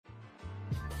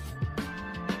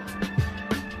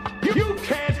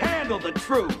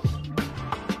truth.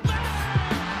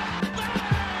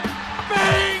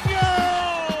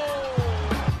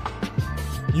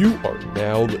 You are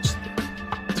now listening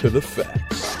to The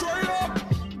Facts.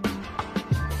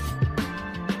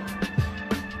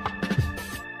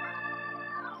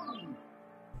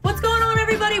 What's going on,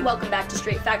 everybody? Welcome back to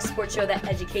Straight Facts, sports show that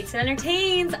educates and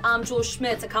entertains. I'm Jules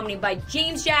Schmitz, accompanied by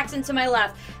James Jackson to my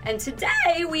left. And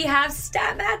today we have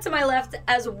Stat Matt to my left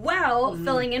as well,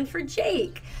 filling in for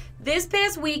Jake. This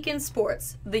past week in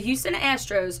sports, the Houston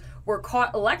Astros were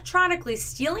caught electronically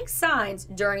stealing signs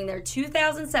during their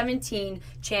 2017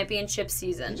 championship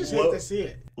season. Just hate to see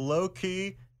it. Low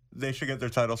key, they should get their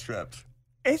title stripped.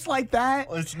 It's like that.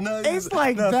 It's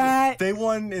like that. They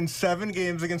won in 7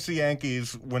 games against the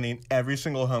Yankees, winning every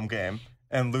single home game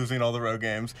and losing all the road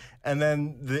games. And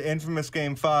then the infamous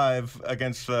Game 5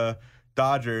 against the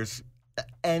Dodgers,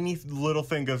 any little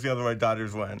thing goes the other way,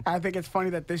 Dodgers win. I think it's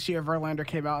funny that this year Verlander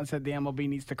came out and said the MLB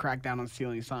needs to crack down on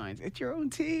stealing signs. It's your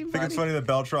own team, I think it's funny that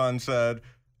Beltran said,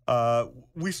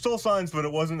 we stole signs, but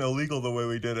it wasn't illegal the way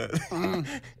we did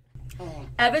it.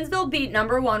 Evansville beat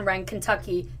number 1 ranked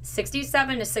Kentucky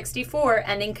 67-64,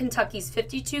 ending Kentucky's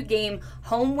 52-game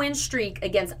home win streak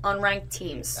against unranked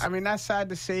teams. I mean, that's sad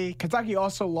to see. Kentucky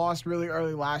also lost really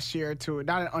early last year to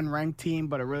not an unranked team,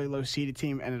 but a really low-seeded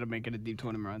team. Ended up making a deep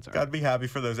tournament run. Gotta be happy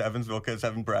for those Evansville kids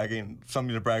having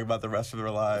something to brag about the rest of their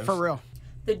lives. For real.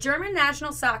 The German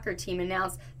national soccer team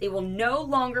announced they will no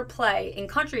longer play in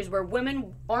countries where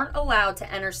women aren't allowed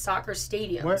to enter soccer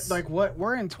stadiums.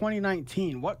 We're in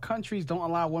 2019. What countries don't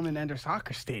allow women to enter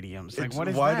soccer stadiums?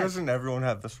 Why doesn't everyone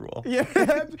have this rule? Yeah,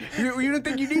 you don't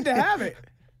think you need to have it.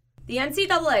 The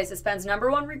NCAA suspends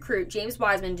number 1 recruit James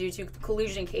Wiseman due to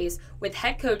collusion case with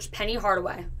head coach Penny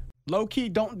Hardaway. Low-key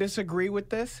don't disagree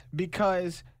with this,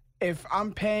 because if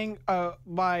I'm paying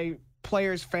my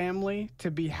player's family to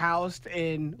be housed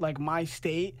in my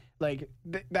state,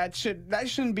 that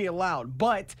shouldn't be allowed.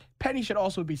 But Penny should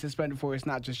also be suspended for it. It's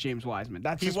not just James Wiseman.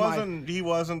 He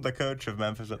wasn't the coach of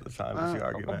Memphis at the time. Is the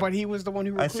argument? But he was the one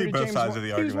who recruited I see both sides of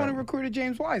the argument. He was the one who recruited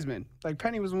James Wiseman.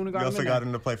 Penny was the one who got him. He also got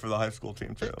him to play for the high school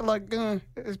team too.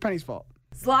 It's Penny's fault.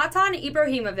 Zlatan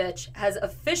Ibrahimovic has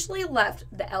officially left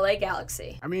the LA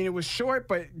Galaxy. I mean, it was short,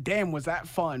 but damn, was that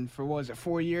fun for,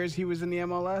 4 years he was in the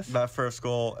MLS? That first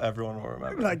goal, everyone will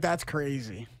remember. That's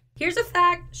crazy. Here's a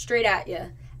fact straight at you.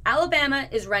 Alabama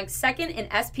is ranked 2nd in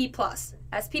SP+.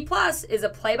 SP Plus is a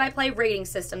play-by-play rating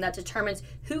system that determines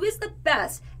who is the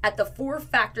best at the 4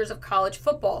 factors of college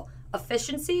football: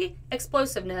 efficiency,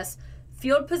 explosiveness,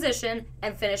 field position,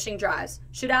 and finishing drives.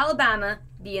 Should Alabama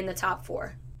be in the top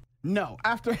 4? No.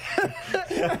 After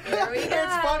There we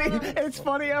go. It's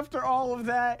funny after all of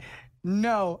that.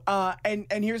 No. And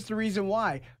here's the reason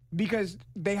why. Because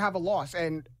they have a loss,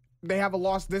 and they have a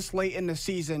loss this late in the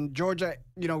season. Georgia,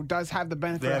 does have the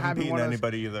benefit of having They haven't beaten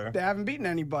anybody either. They haven't beaten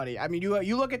anybody. I mean,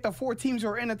 you look at the 4 teams who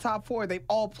are in the top 4. They've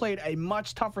all played a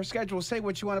much tougher schedule. Say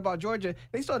what you want about Georgia,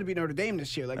 they still had to beat Notre Dame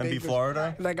this year. And beat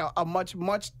Florida. A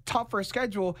much tougher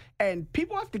schedule. And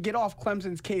people have to get off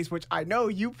Clemson's case, which I know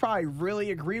you probably really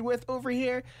agree with over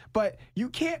here. But you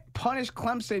can't punish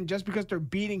Clemson just because they're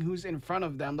beating who's in front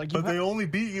of them. But they only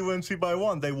beat UNC by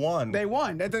 1. They won. They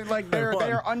won.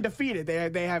 They're undefeated.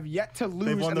 They have yet to lose.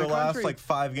 They've won in their the country. last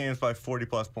 5 games by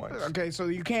 40+ points. Okay, so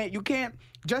you can't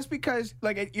just because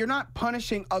you're not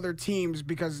punishing other teams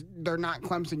because they're not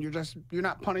Clemson. You're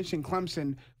not punishing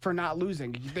Clemson for not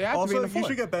losing. They have also, to be in the you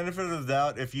should get benefit of the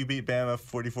doubt if you beat Bama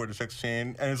 44-16,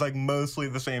 and it's mostly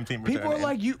the same team. People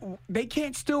are they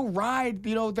can't still ride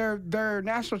their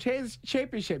national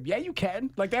championship. Yeah, you can.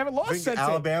 They haven't lost since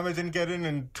Alabama didn't get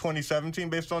in 2017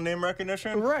 based on name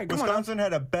recognition. Right. Wisconsin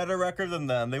had a better record than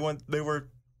them. They were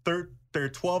they're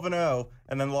 12-0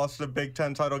 and then lost the Big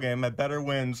Ten title game, had better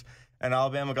wins, and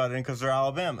Alabama got in because they're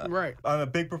Alabama. Right. I'm a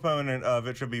big proponent of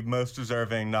it should be most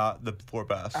deserving, not the 4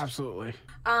 best. Absolutely.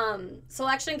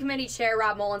 Selection committee chair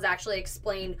Rob Mullins actually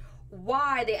explained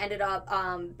why they ended up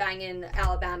banging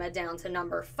Alabama down to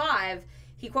number 5.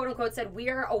 He quote-unquote said, "We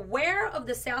are aware of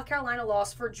the South Carolina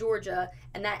loss for Georgia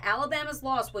and that Alabama's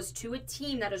loss was to a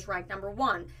team that is ranked number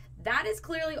 1. That is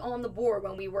clearly on the board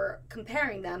when we were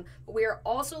comparing them, but we are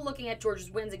also looking at Georgia's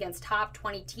wins against top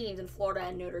 20 teams in Florida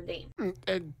and Notre Dame."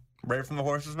 Right from the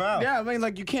horse's mouth. Yeah, I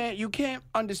mean, you can't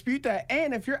undispute that.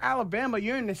 And if you're Alabama,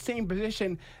 you're in the same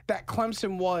position that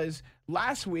Clemson was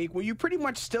last week, where you pretty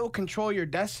much still control your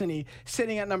destiny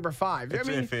sitting at number 5. It's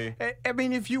iffy. I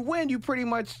mean, if you win, you pretty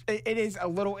much, it is a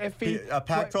little iffy. A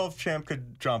Pac-12 champ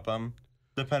could jump them,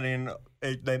 depending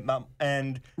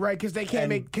And Right, because they can't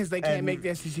make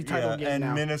the SEC title game and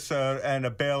now. Minnesota and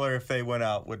a Baylor, if they went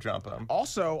out, would jump them.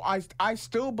 Also, I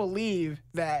still believe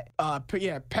that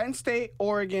Penn State,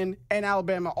 Oregon, and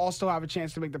Alabama all still have a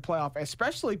chance to make the playoff,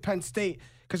 especially Penn State,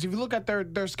 because if you look at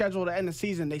their schedule to end the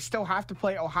season, they still have to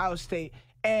play Ohio State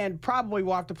and probably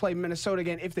will have to play Minnesota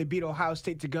again if they beat Ohio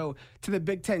State to go to the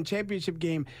Big Ten championship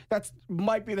game. That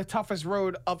might be the toughest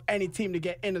road of any team to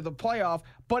get into the playoff,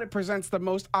 but it presents the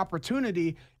most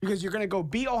opportunity because you're going to go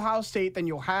beat Ohio State, then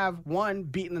you'll have, one,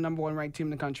 beaten the number 1 ranked team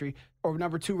in the country, or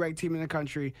number 2 ranked team in the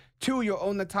country. 2, you'll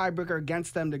own the tiebreaker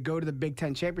against them to go to the Big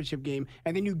Ten championship game.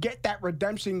 And then you get that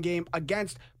redemption game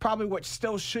against probably what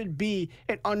still should be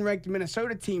an unranked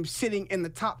Minnesota team sitting in the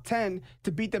top 10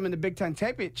 to beat them in the Big Ten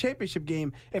championship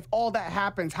game. If all that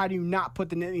happens, how do you not put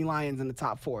the Nittany Lions in the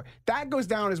top 4? That goes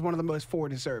down as one of the most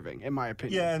forward-deserving, in my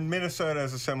opinion. Yeah, and Minnesota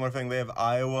is a similar thing. They have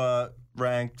Iowa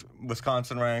ranked,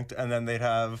 Wisconsin ranked, and then they'd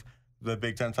have the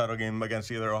Big Ten title game against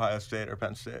either Ohio State or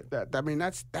Penn State.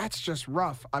 That's just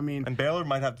rough. And Baylor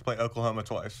might have to play Oklahoma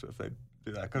twice if they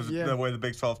do that, because the way the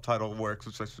Big 12 title works,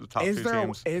 it's just the top 2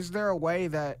 teams. Is there a way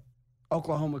that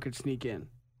Oklahoma could sneak in?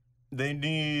 They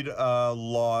need a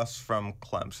loss from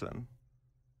Clemson,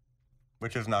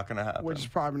 which is not going to happen. Which is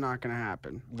probably not going to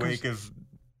happen. Wake is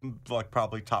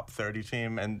probably top 30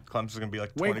 team, and Clemson's going to be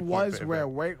 20 Wake was where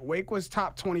Wake was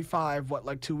top 25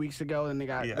 2 weeks ago, and they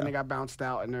got bounced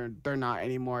out, and they're not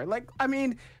anymore.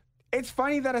 It's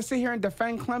funny that I sit here and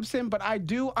defend Clemson, but I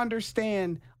do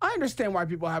understand. I understand why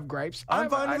people have gripes. I'm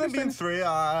fine with them being 3.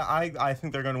 I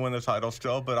think they're going to win the title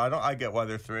still, but I get why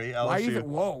they're 3. LSU, why you think,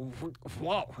 whoa!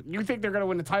 You think they're going to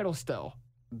win the title still?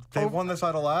 They won the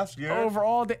title last year.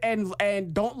 Overall,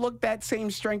 and don't look that same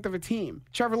strength of a team.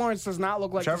 Trevor Lawrence does not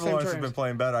look like Trevor the same Lawrence has been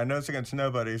playing better. I know it's against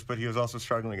nobodies, but he was also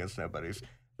struggling against nobodies.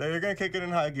 They're going to kick it in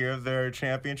high gear. They're a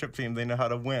championship team. They know how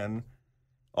to win.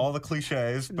 All the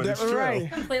cliches, but it's true. Right.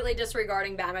 Completely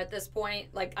disregarding Bama at this point.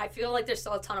 I feel like there's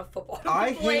still a ton of football to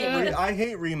I play.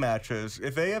 hate rematches.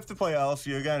 If they have to play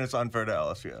LSU again, it's unfair to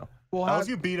LSU. Well,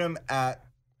 LSU beat them at.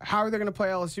 How are they going to play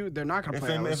LSU? They're not going to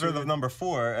play LSU. If they're the number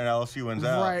 4 and LSU wins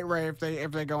out. Right.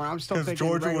 If they go, I'm still thinking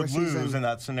Georgia would lose season. in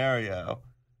that scenario.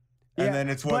 And then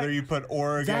it's whether you put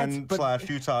Oregon /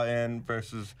 Utah in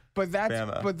versus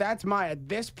Bama. But that's at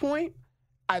this point,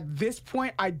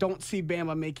 I don't see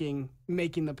Bama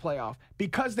making the playoff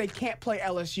because they can't play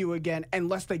LSU again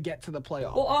unless they get to the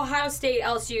playoff. Well, Ohio State,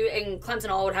 LSU, and Clemson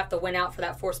all would have to win out for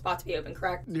that 4th spot to be open,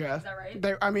 correct? Yeah. Is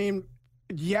that right?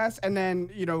 Yes, and then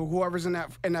whoever's in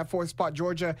that 4th spot,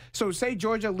 Georgia. So say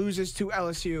Georgia loses to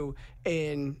LSU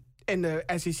in the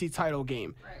SEC title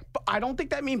game, right. But I don't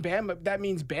think that means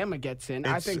Bama gets in.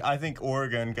 I think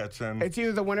Oregon gets in. It's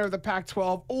either the winner of the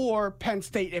Pac-12 or Penn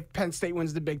State if Penn State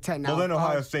wins the Big Ten. Now, well, then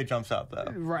Ohio State jumps out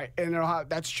though. Right, and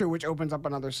that's true, which opens up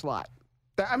another slot.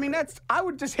 I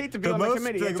would just hate to be on the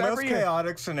committee. The most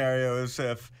chaotic scenario is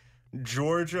if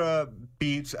Georgia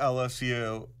beats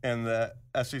LSU in the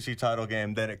SEC title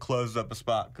game, then it closes up a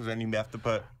spot because then you have to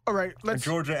put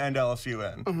Georgia and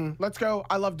LSU in. Mm-hmm. Let's go.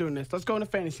 I love doing this. Let's go into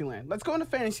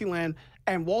Fantasyland.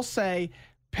 And we'll say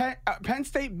Penn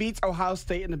State beats Ohio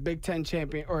State in the Big Ten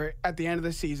champion, or at the end of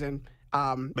the season. They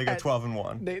go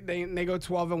 12-1. They go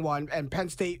 12-1, and Penn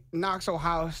State knocks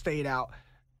Ohio State out.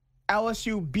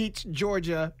 LSU beats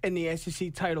Georgia in the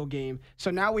SEC title game. So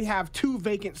now we have 2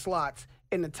 vacant slots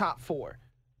in the top 4.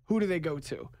 Who do they go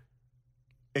to?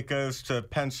 It goes to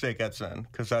Penn State gets in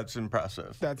because that's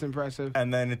impressive.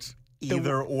 And then it's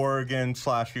either Oregon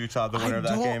 / Utah, the winner of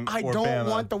that game, or Bama. I don't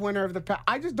want the winner of the Pac.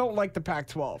 I just don't like the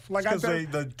Pac-12. Because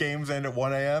the games end at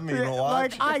 1 a.m. and you don't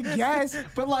watch. I guess,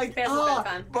 but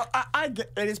bedtime. But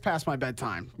it is past my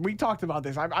bedtime. We talked about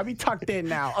this. I be tucked in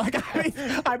now.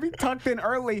 I be tucked in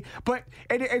early. But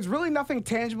it's really nothing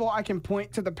tangible I can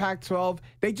point to the Pac-12.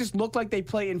 They just look like they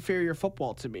play inferior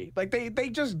football to me. They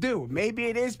just do. Maybe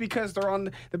it is because they're on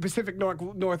the Pacific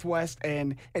Northwest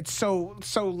and it's so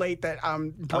late that I'm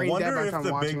brain dead. I wonder if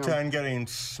the Big Ten getting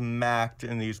smacked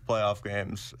in these playoff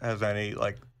games has any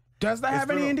Does that have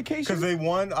any indication? Because they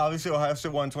won. Obviously, Ohio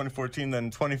State won 2014.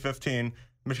 Then 2015,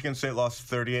 Michigan State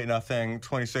lost 38-0.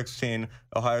 2016,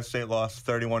 Ohio State lost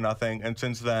 31-0. And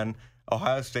since then,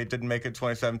 Ohio State didn't make it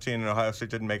 2017, and Ohio State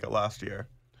didn't make it last year.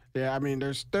 Yeah,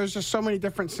 there's just so many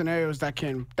different scenarios that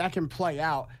can play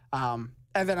out. And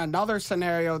then another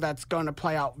scenario that's going to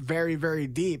play out very, very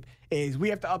deep is we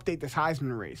have to update this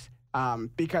Heisman race.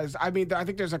 Because I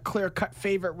think there's a clear-cut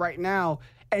favorite right now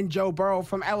and Joe Burrow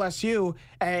from LSU.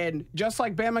 And just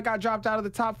like Bama got dropped out of the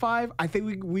top 5, I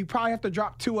think we probably have to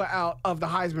drop Tua out of the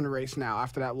Heisman race now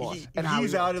after that loss.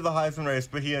 He's out of the Heisman race,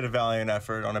 but he had a valiant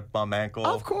effort on a bum ankle.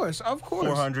 Of course.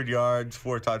 400 yards,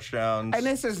 4 touchdowns. And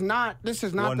this is not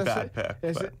one bad pick.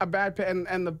 It's a bad pick,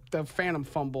 and the phantom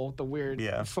fumble, the weird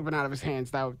slipping out of his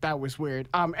hands, that was weird.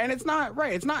 And it's not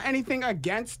right. It's not anything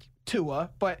against Tua,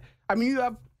 but I mean, you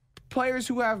have players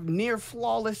who have near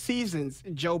flawless seasons.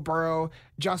 Joe Burrow,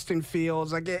 Justin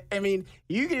Fields. Like, I mean,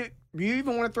 you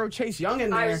even want to throw Chase Young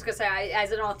in there. I was just gonna say,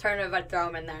 as an alternative, I'd throw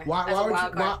him in there.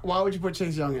 Why would you put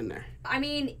Chase Young in there? I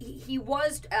mean, he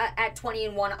was at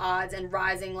 20-1 odds and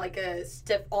rising like a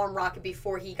stiff arm rocket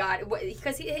before he got,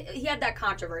 because he had that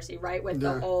controversy, right, with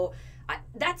the whole.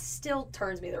 That still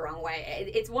turns me the wrong way.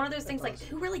 It's one of those things like,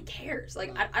 who really cares?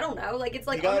 Like, I don't know. Like, it's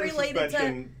like unrelated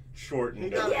to.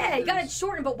 Shortened. Yeah, he got it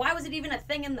shortened, but why was it even a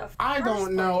thing in the first I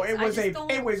don't know. place?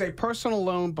 It was a personal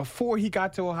loan before he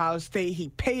got to Ohio State. He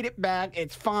paid it back.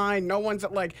 It's fine. No one's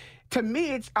like. To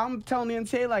me, I'm telling the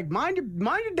NCAA, like, mind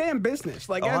your damn business.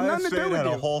 Like, it has Ohio nothing to do State with had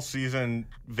you. a whole season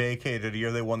vacated the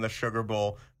year they won the Sugar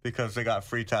Bowl because they got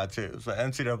free tattoos. The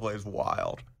NCAA is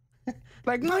wild.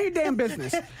 Like, mind your damn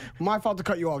business. My fault to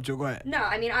cut you off, Joe. Go ahead. No,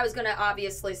 I mean, I was going to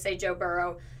obviously say Joe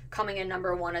Burrow coming in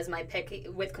number 1 as my pick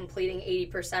with completing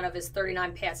 80% of his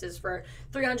 39 passes for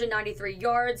 393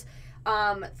 yards.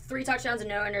 3 touchdowns and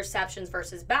no interceptions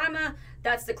versus Bama.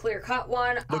 That's the clear-cut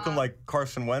one. Looking like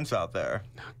Carson Wentz out there.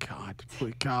 Oh, God.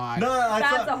 Please, God. No,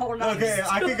 That's a whole nother Okay,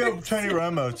 I could go story. Tony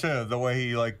Romo, too, the way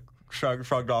he, like,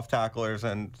 shrugged off tacklers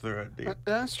and threw it deep.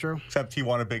 That's true. Except he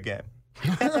won a big game.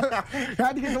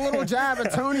 Had to get the little jab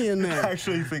at Tony in there. I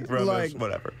actually think Romo's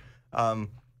whatever.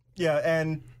 Yeah,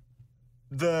 and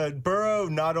the Burrow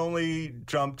not only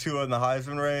jumped Tua in the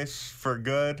Heisman race for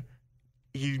good,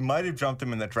 he might have jumped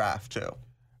him in the draft, too.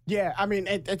 Yeah, I mean,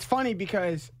 it's funny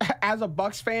because as a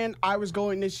Bucs fan, I was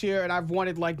going this year and I've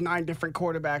wanted like 9 different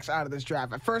quarterbacks out of this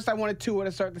draft. At first, I wanted Tua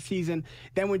to start the season.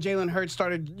 Then when Jalen Hurts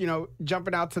started,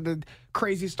 jumping out to the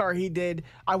crazy start he did,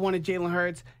 I wanted Jalen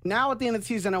Hurts. Now at the end of the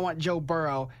season, I want Joe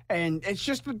Burrow. And it's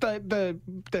just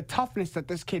the toughness that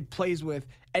this kid plays with.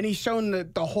 And he's shown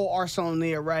the whole arsenal in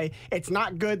the array. It's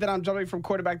not good that I'm jumping from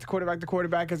quarterback to quarterback to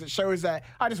quarterback because it shows that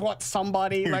I just want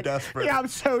somebody. You're desperate. Yeah, I'm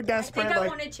so desperate. I think I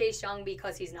wanted Chase Young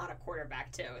because he's not a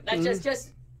quarterback, too. That's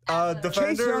just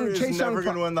Defender is Chase never Young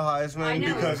going to win the Heisman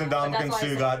because but Ndamukong that's why I Suh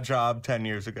said- got jobbed 10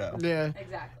 years ago. Yeah.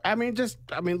 Exactly. I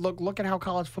mean, look at how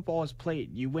college football is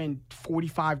played. You win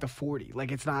 45-40.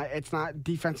 Like it's not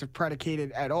defensive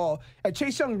predicated at all. And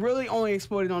Chase Young really only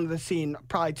exploded onto the scene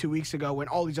probably 2 weeks ago when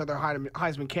all these other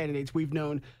Heisman candidates we've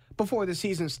known before the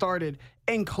season started,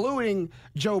 including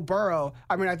Joe Burrow.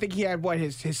 I mean, I think he had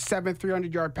his 7th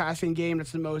 300-yard passing game.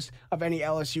 That's the most of any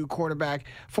LSU quarterback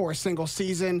for a single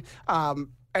season.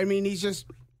 I mean,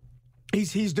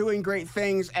 he's doing great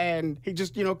things, and he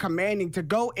just, commanding to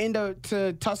go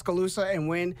into Tuscaloosa and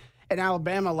win in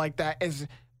Alabama like that is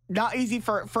not easy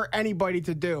for anybody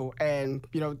to do. And,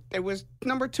 it was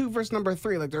number 2 versus number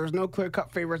 3. Like, there was no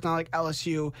clear-cut favorites. Not like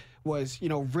LSU was,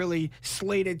 really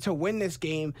slated to win this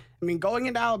game. I mean, going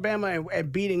into Alabama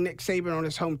and beating Nick Saban on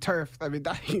his home turf, I mean,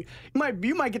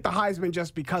 you might get the Heisman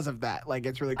just because of that. Like,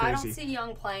 it's really crazy. I don't see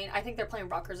Young playing. I think they're playing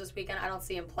Rutgers this weekend. I don't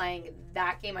see him playing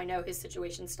that game. I know his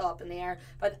situation's still up in the air,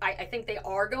 but I think they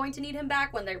are going to need him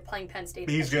back when they're playing Penn State.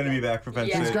 He's going to be back for Penn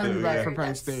State. He's going to too, be back yeah. for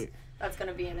Penn State. That's going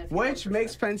to be an Which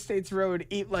makes Penn State's road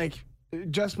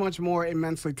just much more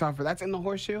immensely tougher. That's in the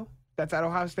horseshoe? That's at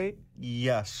Ohio State?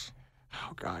 Yes.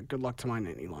 Oh, God. Good luck to my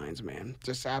Nittany Lions, man.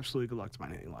 Just absolutely good luck to my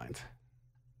Nittany Lions.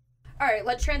 All right,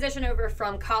 let's transition over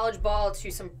from college ball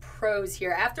to some pros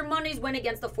here. After Monday's win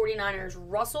against the 49ers,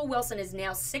 Russell Wilson is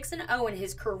now 6-0 in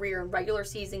his career in regular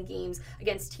season games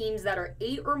against teams that are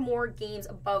 8 or more games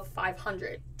above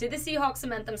 500. Did the Seahawks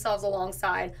cement themselves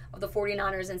alongside of the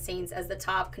 49ers and Saints as the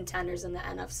top contenders in the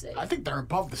NFC? I think they're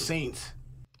above the Saints.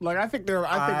 Like, I think they're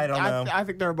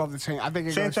they're above the Saints. I think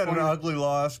it Saints goes had an 40. ugly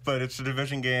loss, but it's a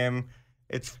division game.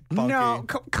 It's funky. No,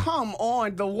 come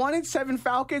on. The 1-7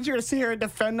 Falcons, you're going to sit here and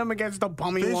defend them against the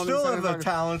bummy They 1-7 still have a Falcons.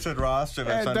 talented roster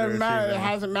that's It doesn't matter. It underachieving.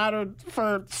 hasn't mattered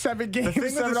for 7 games. The thing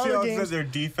with the 7 other Seahawks is games. that their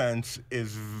defense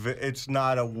it's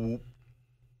not a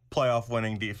playoff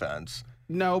winning defense.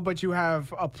 No, but you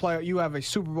have a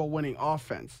Super Bowl winning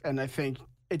offense, and I think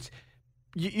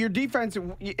your defense.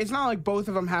 It's not like both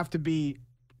of them have to be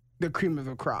the cream of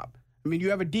the crop. I mean,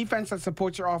 you have a defense that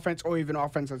supports your offense or even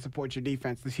offense that supports your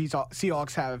defense. The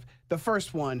Seahawks have the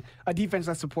first one, a defense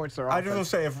that supports their offense. I just want to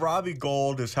say, if Robbie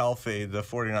Gould is healthy, the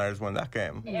 49ers win that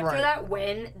game. After that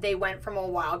win, they went from a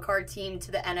wild card team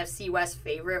to the NFC West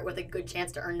favorite with a good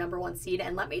chance to earn number 1 seed.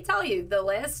 And let me tell you, the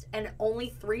list, and only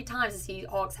 3 times the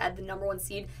Seahawks had the number 1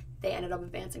 seed, they ended up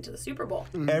advancing to the Super Bowl.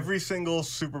 Every single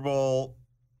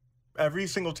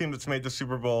team that's made the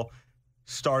Super Bowl,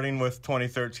 starting with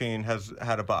 2013, has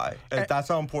had a bye. That's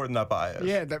how important that bye is.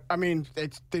 Yeah,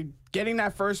 it's getting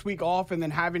that first week off and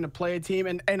then having to play a team.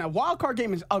 And a wild card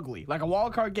game is ugly. Like, a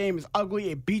wild card game is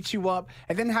ugly. It beats you up.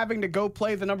 And then having to go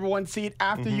play the number 1 seed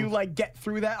after you, get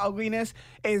through that ugliness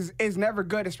is never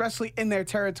good, especially in their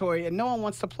territory. And no one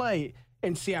wants to play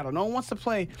in Seattle. No one wants to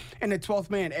play in the 12th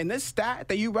man. And this stat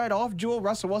that you read off, Jewel,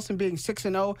 Russell Wilson being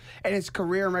 6-0 in his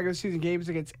career in regular season games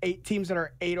against 8 teams that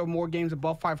are 8 or more games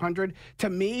above 500, to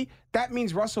me, that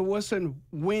means Russell Wilson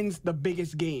wins the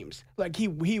biggest games. Like, he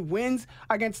wins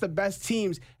against the best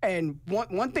teams. And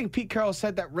one thing Pete Carroll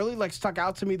said that really, stuck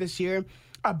out to me this year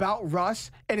about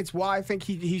Russ, and it's why I think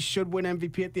he should win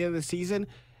MVP at the end of the season,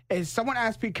 is someone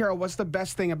asked Pete Carroll, what's the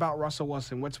best thing about Russell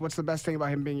Wilson? What's the best thing about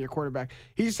him being your quarterback?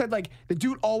 He just said, the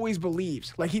dude always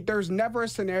believes. There's never a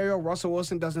scenario Russell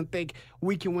Wilson doesn't think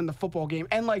we can win the football game.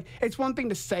 And, it's one thing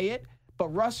to say it, but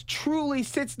Russ truly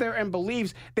sits there and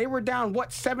believes. They were down,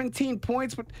 17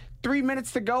 points with 3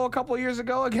 minutes to go a couple of years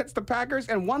ago against the Packers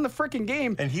and won the freaking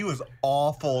game. And he was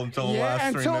awful until the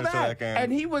last 3 minutes of that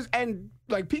game.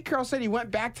 And Pete Carroll said, he went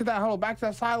back to that huddle, back to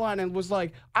that sideline, and was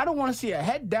like, I don't want to see a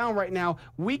head down right now.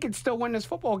 We could still win this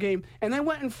football game. And they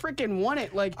went and freaking won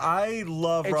it. I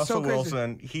love Russell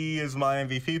Wilson. He is my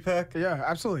MVP pick. Yeah,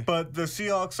 absolutely. But the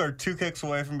Seahawks are 2 kicks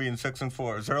away from being 6-4.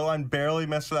 Zerline barely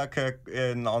missed that kick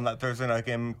on that Thursday night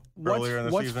game earlier in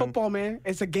the season. What's football, man?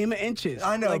 It's a game of inches.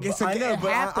 I know,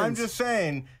 but I'm just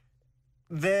saying,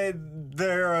 they're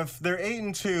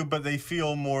 8-2, but they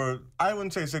feel more. I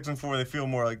wouldn't say 6-4. They feel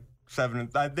more like 7.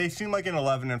 They seem like an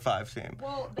 11-5 team.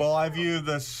 Well, I view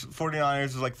the 49ers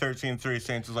as 13-3.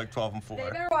 Saints as 12-4. They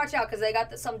better watch out because they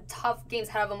got some tough games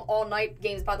ahead of them. All night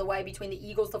games, by the way, between the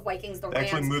Eagles, the Vikings, the Rams. They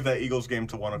actually moved that Eagles game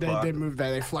to 1 o'clock. They did move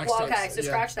that. They flexed it. Okay, so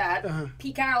scratch that.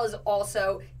 Pete Carroll is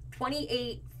also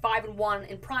 28-5-1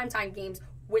 in primetime games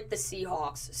with the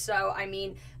Seahawks. So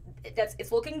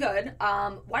it's looking good.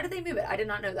 Why did they move it? I did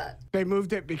not know that. They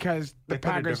moved it because the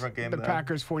Packers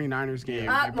 49ers game.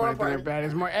 More important. It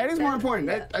is more important.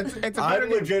 It's a better I'm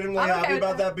game. legitimately happy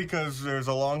about that because there's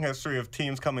a long history of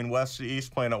teams coming west to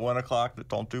east playing at 1 o'clock that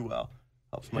don't do well.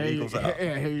 Helps my Eagles out.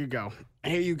 Here you go.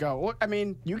 You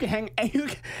can hang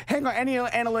on any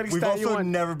analytics We've that you also want.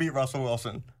 never beat Russell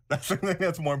Wilson. That's something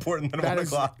that's more important than 1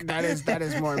 o'clock. That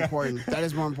is more important. That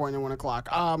is more important than 1 o'clock.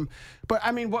 But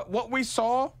what we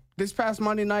saw this past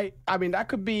Monday night, that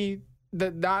could be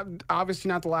obviously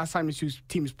not the last time these 2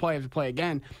 teams play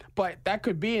again, but that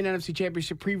could be an NFC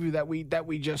Championship preview that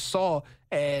we just saw.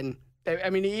 And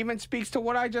it even speaks to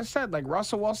what I just said.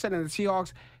 Russell Wilson and the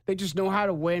Seahawks, they just know how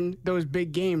to win those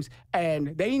big games.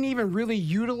 And they didn't even really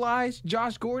utilize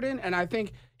Josh Gordon. And I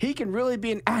think he can really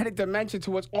be an added dimension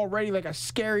to what's already a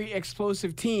scary,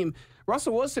 explosive team.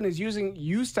 Russell Wilson is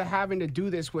used to having to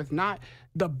do this with not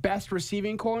the best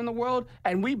receiving core in the world.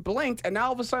 And we blinked, and now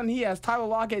all of a sudden he has Tyler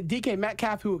Lockett, DK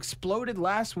Metcalf, who exploded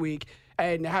last week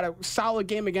and had a solid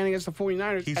game again against the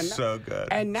 49ers. He's so good.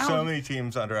 And now, so many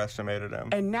teams underestimated him.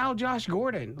 And now Josh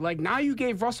Gordon. Now you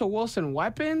gave Russell Wilson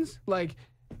weapons.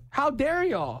 How dare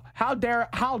y'all? How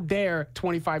dare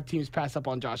 25 teams pass up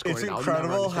on Josh Gordon? It's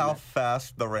incredible how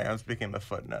fast the Rams became a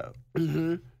footnote.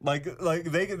 Mm-hmm.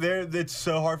 It's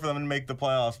so hard for them to make the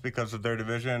playoffs because of their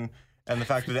division and the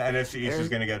fact that the NFC East is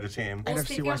going to get a team. Well,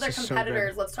 speaking of their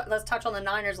competitors, let's touch on the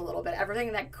Niners a little bit.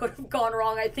 Everything that could have gone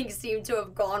wrong, I think, seemed to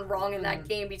have gone wrong in that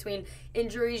game between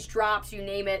injuries, drops, you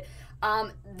name it.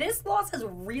 This loss has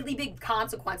really big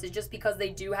consequences just because they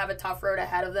do have a tough road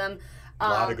ahead of them. A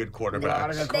lot of good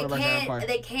quarterbacks.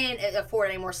 They can't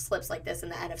afford any more slips like this in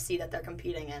the NFC that they're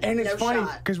competing in. And it's funny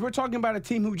because we're talking about a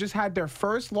team who just had their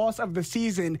first loss of the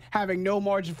season having no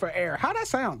margin for error. How'd that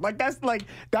sound?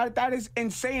 That is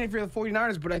insane if you're the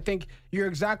 49ers, but I think you're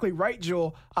exactly right,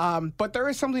 Joel. But there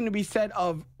is something to be said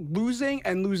of losing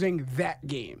that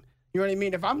game. You know what I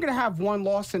mean? If I'm going to have one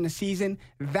loss in the season,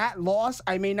 that loss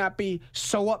I may not be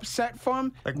so upset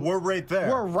from. We're right there.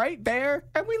 We're right there,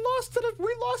 and we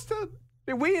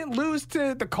didn't lose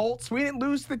to the Colts. We didn't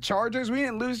lose to the Chargers. We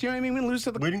didn't lose, you know what I mean? We didn't lose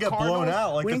to the Cardinals. We didn't get blown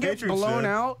out like the Patriots did. We didn't get blown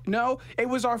out. No, it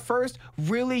was our first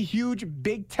really huge,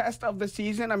 big test of the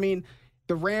season.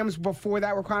 The Rams before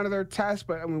that were kind of their test,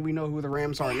 but I mean we know who the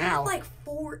Rams are They now. had like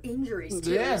 4 injuries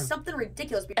too. Yeah. It was something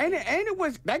ridiculous. And it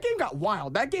was that game got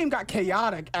wild. That game got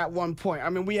chaotic at one point. I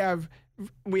mean, we have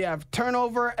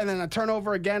turnover and then a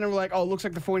turnover again, and we're like, oh, it looks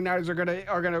like the 49ers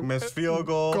are gonna Miss field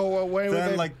goal. go away with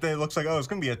then, it. it looks like, oh, it's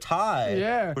going to be a tie.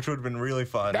 Yeah. Which would have been really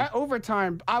fun. That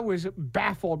overtime, I was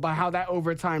baffled by how that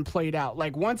overtime played out.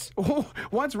 Like once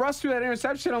Russ threw that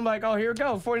interception, I'm like, oh, here we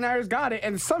go. 49ers got it.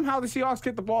 And somehow the Seahawks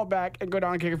get the ball back and go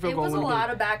down and kick a field It goal. was a and win the lot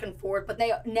game. of back and forth, but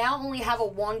they now only have a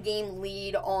 1-game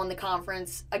lead on the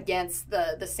conference against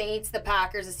the Saints, the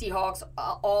Packers, the Seahawks,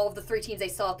 all of the 3 teams they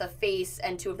still have to face,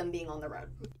 and 2 of them being on the road.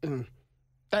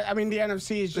 I mean, the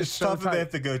NFC is just It's so tough that they tight. have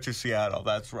to go to Seattle.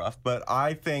 That's rough. But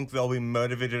I think they'll be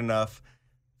motivated enough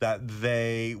that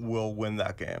they will win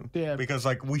that game. Yeah. Because,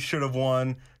 we should have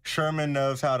won. Sherman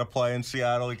knows how to play in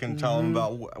Seattle. He can tell them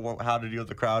about how to deal with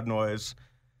the crowd noise.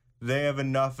 They have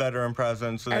enough veteran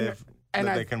presence that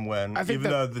they can win. I think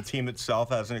Even though the team itself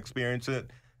hasn't experienced it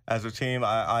as a team,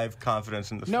 I have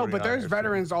confidence in this. No, but 49ers there's team.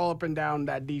 veterans all up and down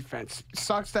that defense.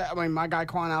 Sucks that my guy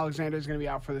Quan Alexander is going to be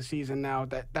out for the season now.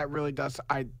 That really does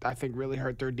I think really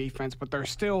hurt their defense. But there's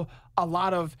still a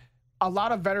lot of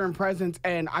veteran presence,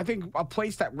 and I think a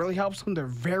place that really helps them. They're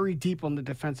very deep on the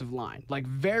defensive line,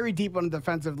 very deep on the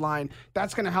defensive line.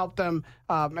 That's going to help them.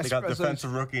 They got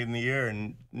defensive rookie in the year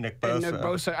and Nick Bosa. And Nick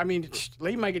Bosa. I mean,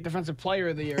 Lee might get defensive player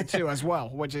of the year too, as well,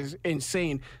 which is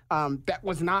insane. That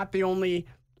was not the only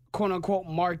quote-unquote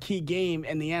marquee game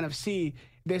in the NFC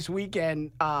this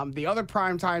weekend. The other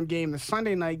primetime game, the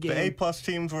Sunday night game. The A+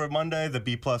 teams were Monday. The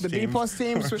B+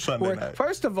 teams were Sunday night.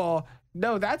 First of all,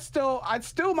 no, it's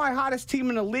still my hottest team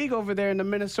in the league over there in the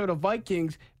Minnesota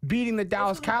Vikings beating the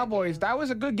Dallas Cowboys. That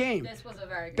was a good game. This was a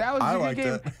very good That was I a liked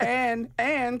good game.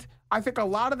 And I think a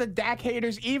lot of the Dak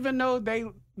haters, even though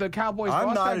the Cowboys I'm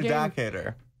lost not that a game, Dak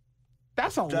hater.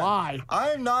 that's a lie.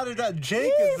 I'm not a Dak.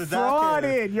 Jake He is the Dak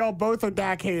hater. frauded. Y'all both are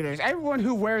Dak haters. Everyone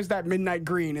who wears that midnight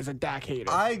green is a Dak hater.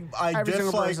 I Every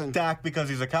single person. dislike Dak because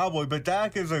he's a Cowboy, but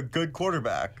Dak is a good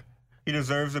quarterback. He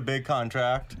deserves a big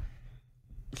contract.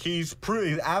 He's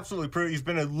absolutely proved. He's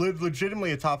been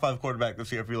legitimately a top 5 quarterback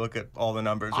this year if you look at all the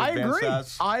numbers. I Advanced agree.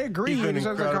 stats. I agree. He's He been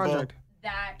deserves a incredible. contract.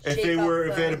 that.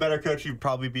 If they had a better coach, he'd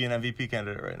probably be an MVP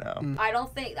candidate right now.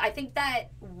 I think that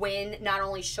win not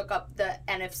only shook up the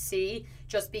NFC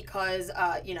just because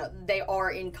they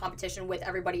are in competition with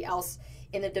everybody else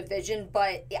in the division,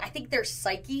 but I think their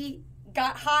psyche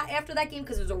got hot after that game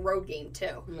because it was a road game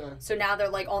too. Yeah. So now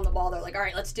they're on the ball. They're like, all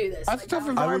right, let's do this. That's Like, tough now-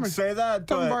 environment. I would say that,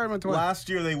 Tough environment but to win. last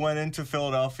year they went into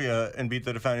Philadelphia and beat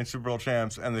the defending Super Bowl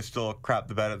champs, and they still crapped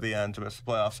the bed at the end to miss the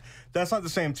playoffs. That's not the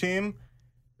same team.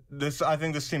 I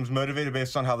think this team's motivated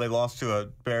based on how they lost to a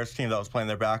Bears team that was playing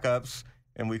their backups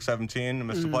in Week 17 and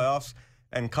missed the playoffs.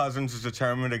 And Cousins is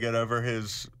determined to get over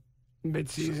his Little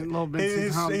mid-season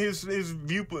hump. his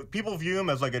view. People view him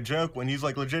as a joke when he's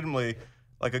legitimately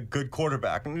a good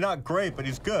quarterback. Not great, but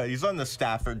he's good. He's on the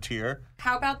Stafford tier.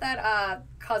 How about that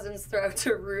Cousins throw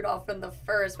to Rudolph in the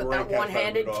first with Great that catch by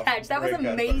one-handed Rudolph. catch? That was Great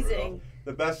catch by amazing. Rudolph.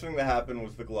 The best thing that happened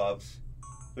was the gloves.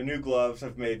 The new gloves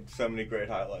have made so many great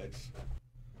highlights.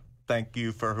 Thank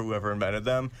you for whoever invented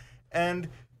them. And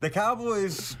the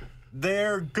Cowboys,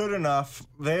 they're good enough.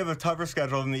 They have a tougher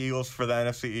schedule than the Eagles for the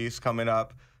NFC East coming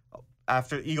up.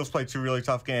 After Eagles play 2 really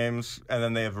tough games, and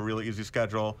then they have a really easy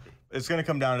schedule. It's going to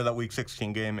come down to that Week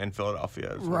 16 game in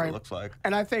Philadelphia is what it looks like.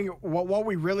 And I think what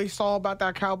we really saw about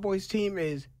that Cowboys team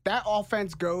is that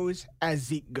offense goes as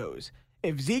Zeke goes.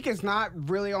 If Zeke is not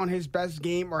really on his best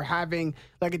game or having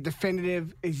a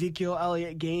definitive Ezekiel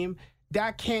Elliott game,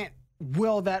 that can't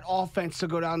will that offense to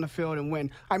go down the field and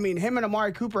win. I mean, him and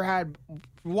Amari Cooper had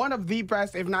one of the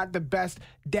best, if not the best,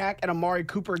 Dak and Amari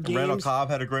Cooper games. Randall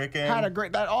Cobb had a great game.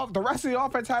 The rest of the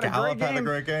offense had a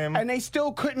great game. And they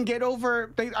still couldn't get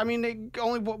over. They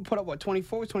only put up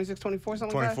 24, 26, 24,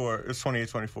 something like that. 24. It's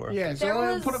 28-24. Yeah, so they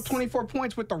only put up 24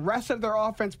 points with the rest of their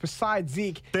offense besides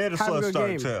Zeke. They had a slow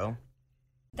start too.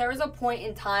 There was a point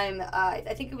in time, I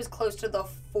think it was close to the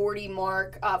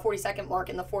 40-second mark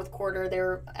in the fourth quarter. They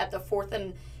were at the 4th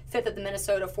and 5th at the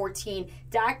Minnesota 14.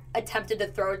 Dak attempted to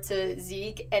throw it to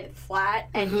Zeke at flat,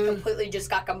 and he completely just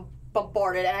got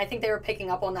bombarded. And I think they were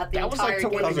picking up on that the entire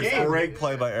game. to That was win the a game. great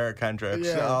play by Eric Kendricks.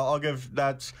 Yeah. I'll give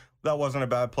that wasn't a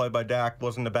bad play by Dak.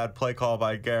 Wasn't a bad play call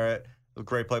by Garrett. A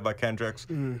great play by Kendricks.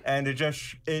 And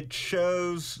it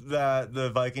shows that the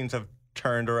Vikings have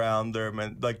turned around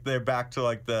they're back to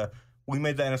the we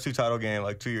made the NFC title game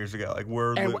like 2 years ago. Like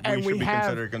we should be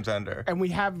considered a contender. And we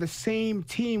have the same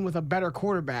team with a better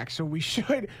quarterback, so we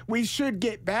should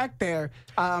get back there.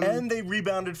 And they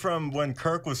rebounded from when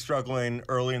Kirk was struggling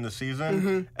early in the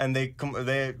season, and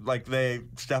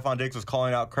Stephon Diggs was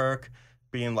calling out Kirk,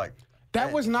 being like,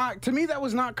 that was not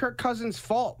Kirk Cousins'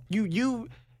 fault. You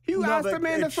asked the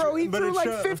man to throw. He threw like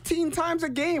 15 times a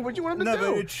game. What do you want him to do?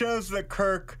 No, but it shows that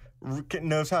Kirk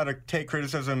knows how to take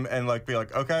criticism and like be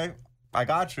like, okay, I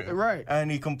got you. Right.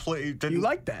 And he completely didn't. You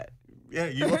like that? Yeah,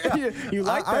 you like that. You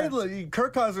like that?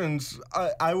 Kirk Cousins,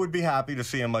 I would be happy to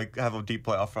see him like have a deep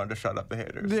playoff run to shut up the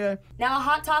haters. Yeah. Now, a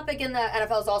hot topic in the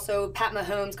NFL is also Pat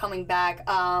Mahomes coming back.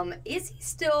 Is he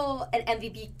still an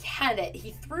MVP candidate?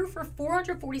 He threw for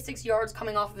 446 yards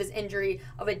coming off of his injury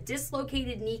of a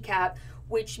dislocated kneecap,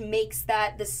 which makes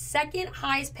that the second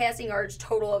highest passing yards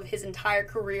total of his entire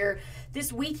career.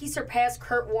 This week, he surpassed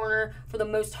Kurt Warner for the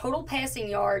most total passing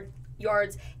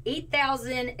yards,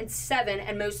 8,007,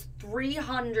 and most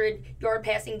 300-yard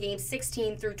passing games,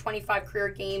 16 through 25 career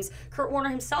games. Kurt Warner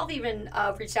himself even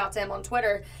reached out to him on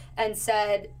Twitter and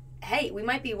said, hey, we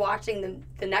might be watching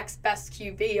the next best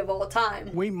QB of all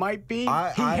time. We might be.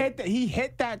 He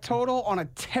hit that total on a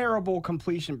terrible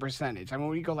completion percentage. I mean,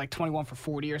 we go like 21 for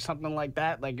 40 or something like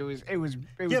that. Like it was yeah,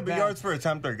 but bad. Yards per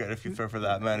attempt are good if you throw for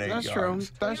that many. That's yards.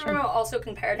 true. That's Bruno true. also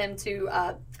compared him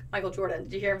to Michael Jordan.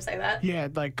 Did you hear him say that? Yeah,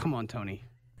 like come on, Tony.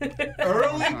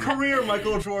 Early career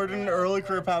Michael Jordan, early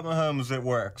career Pat Mahomes. It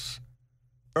works.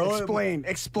 Explain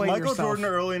Michael yourself. Jordan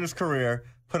early in his career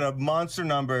put up monster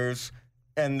numbers,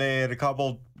 and they had a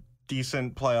couple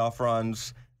decent playoff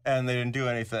runs, and they didn't do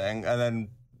anything. And then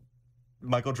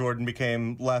Michael Jordan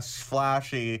became less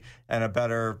flashy and a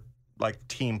better like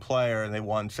team player, and they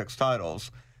won 6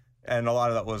 titles. And a lot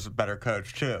of that was a better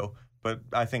coach too. But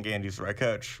I think Andy's the right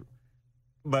coach.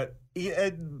 But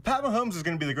Pat Mahomes is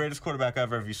going to be the greatest quarterback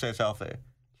ever if he stays healthy.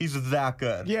 He's that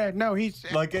good. Yeah, no, he's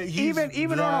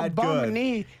even on a bum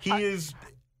knee. He is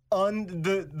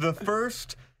the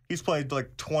first. He's played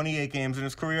like 28 games in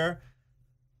his career.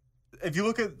 If you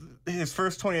look at his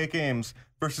first 28 games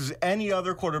versus any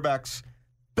other quarterback's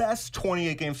best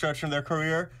 28 game stretch in their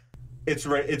career, it's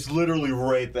literally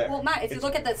right there. Well, Matt, if you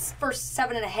look at the first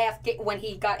 7.5 when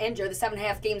he got injured, the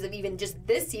 7.5 games of even just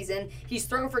this season, he's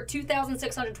thrown for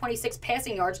 2,626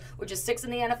 passing yards, which is 6th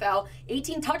in the NFL,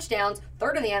 18 touchdowns,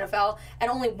 3rd in the NFL,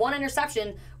 and only 1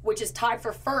 interception, which is tied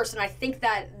for 1st. And I think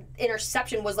that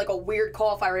interception was like a weird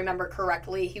call, if I remember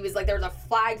correctly. He was like, there was a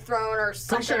flag thrown or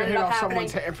something. I'm pretty sure it hit off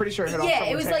someone's Yeah,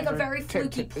 it was like a very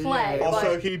fluky play. Yeah.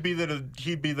 Also, he'd be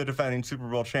the defending Super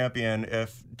Bowl champion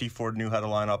if D Ford knew how to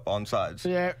line up on sides.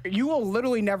 Yeah, you will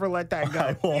literally never let that go.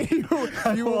 I won't.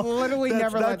 you will literally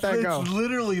never let that go. It's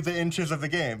literally the inches of the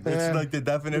game. It's like the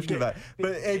definition of that.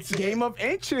 But it's game of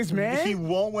inches, man. He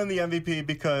won't win the MVP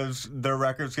because their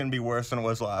record's going to be worse than it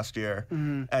was last year,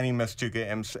 and he missed 2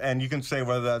 games. And you can say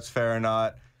whether that's fair or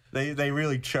not. They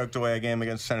really choked away a game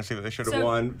against Tennessee that they should have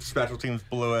won. Special teams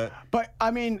blew it. But, I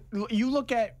mean, you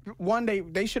look at one day,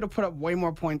 they should have put up way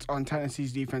more points on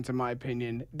Tennessee's defense, in my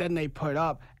opinion, than they put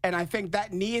up. And I think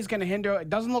that knee is going to hinder. It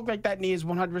doesn't look like that knee is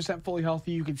 100% fully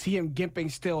healthy. You can see him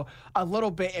gimping still a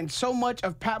little bit. And so much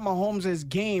of Pat Mahomes'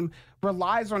 game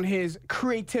relies on his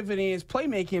creativity, his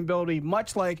playmaking ability,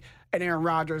 much like an Aaron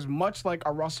Rodgers, much like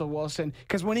a Russell Wilson.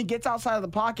 Because when he gets outside of the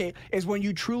pocket is when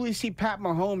you truly see Pat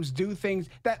Mahomes do things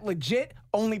that legit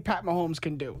only Pat Mahomes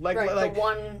can do.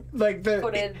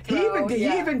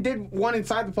 He even did one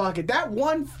inside the pocket. That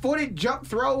one-footed jump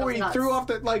throw where he threw off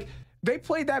the they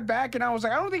played that back, and I was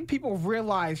like, I don't think people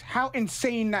realize how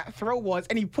insane that throw was,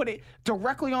 and he put it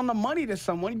directly on the money to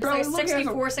someone. It's like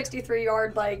 64,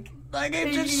 63-yard,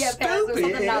 it's just stupid.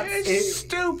 It's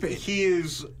stupid. He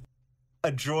is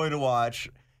a joy to watch,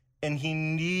 and he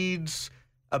needs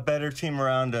a better team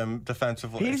around him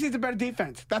defensively. He just needs a better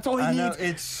defense. That's all he needs. Know,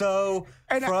 it's so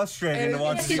frustrating to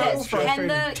watch.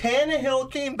 Tannehill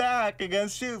came back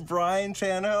against you, Brian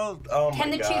Tannehill. Oh my God.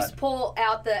 Can the Chiefs pull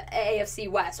out the AFC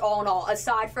West, all in all,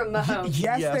 aside from Mahomes?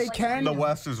 Yes, they can. The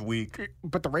West is weak.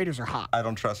 But the Raiders are hot. I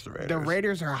don't trust the Raiders. The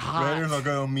Raiders are hot. Raiders are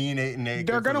going to mean 8-8.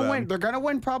 They're going to win. They're going to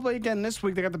win probably again this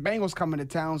week. They got the Bengals coming to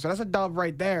town, so that's a dub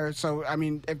right there. So, I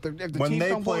mean, if the Chiefs don't when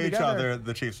they play each other,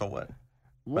 the Chiefs will win.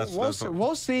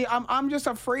 We'll see. I'm just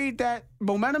afraid that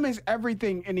momentum is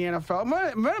everything in the NFL.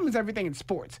 Momentum is everything in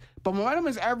sports, but momentum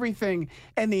is everything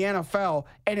in the NFL.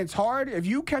 And it's hard if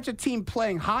you catch a team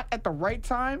playing hot at the right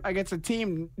time against a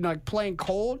team like playing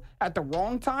cold at the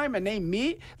wrong time, and they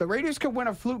meet. The Raiders could win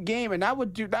a fluke game, and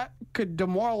that could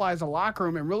demoralize a locker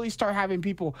room and really start having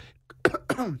people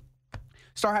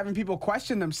start having people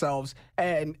question themselves.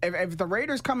 And if the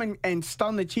Raiders come and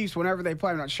stun the Chiefs whenever they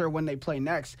play, I'm not sure when they play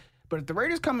next, but if the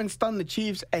Raiders come and stun the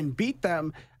Chiefs and beat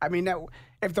them, I mean,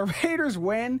 if the Raiders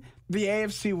win the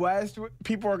AFC West,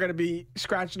 people are going to be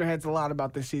scratching their heads a lot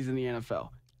about this season in the NFL.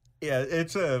 Yeah,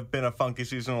 it's been a funky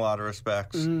season in a lot of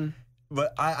respects. Mm-hmm.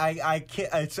 But I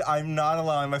can't. I'm not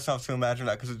allowing myself to imagine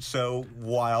that because it's so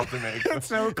wild to me. It's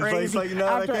so crazy. It's like, no,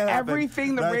 after that can't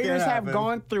everything the happen. Raiders have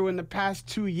gone through in the past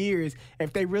 2 years,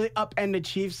 if they really upend the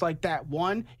Chiefs like that,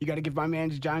 one, you got to give my man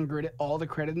John Gruden all the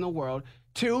credit in the world.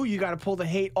 Two, you got to pull the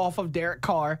hate off of Derek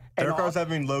Carr. Derek Carr's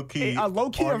having low-key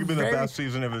arguably the best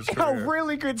season of his career. A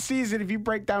really good season. If you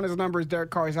break down his numbers, Derek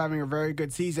Carr is having a very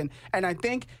good season. And I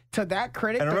think to that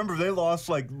credit... And remember, they lost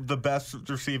like the best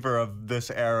receiver of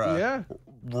this era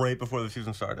right before the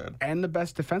season started. And the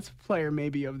best defensive player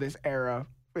maybe of this era.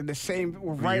 In the same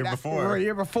year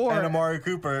before, and Amari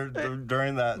Cooper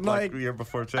during that year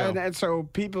before too, and so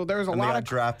there's a lot of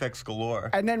draft picks galore,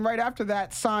 and then right after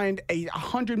that signed a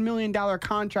 $100 million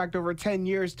contract over 10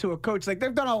 years to a coach. Like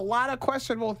they've done a lot of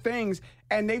questionable things,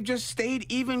 and they've just stayed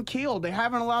even keeled. They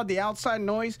haven't allowed the outside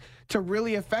noise to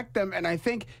really affect them, and I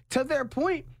think to their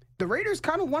point, the Raiders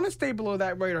kind of want to stay below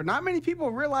that radar. Not many people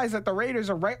realize that the Raiders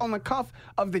are right on the cuff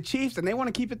of the Chiefs, and they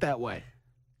want to keep it that way.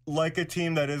 Like a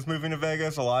team that is moving to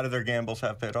Vegas, a lot of their gambles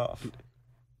have paid off.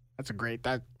 That's a great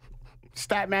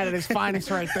stat man at his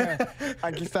finest right there.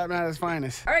 Like stat man at his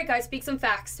finest. All right, guys, speak some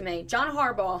facts to me. John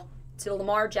Harbaugh to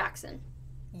Lamar Jackson.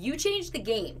 You changed the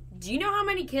game. Do you know how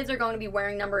many kids are going to be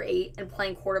wearing number 8 and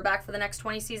playing quarterback for the next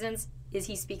 20 seasons? Is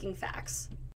he speaking facts?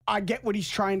 I get what he's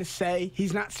trying to say.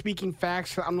 He's not speaking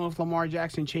facts. I don't know if Lamar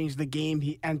Jackson changed the game.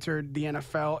 He entered the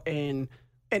NFL in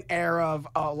an era of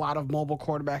a lot of mobile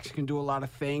quarterbacks who can do a lot of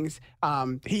things.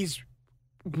 He's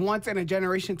once in a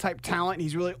generation type talent.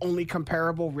 He's really only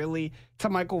comparable really to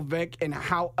Michael Vick and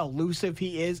how elusive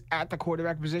he is at the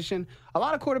quarterback position. A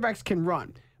lot of quarterbacks can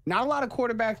run. Not a lot of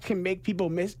quarterbacks can make people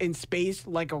miss in space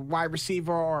like a wide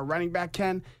receiver or a running back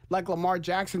can, like Lamar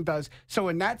Jackson does. So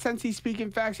in that sense, he's speaking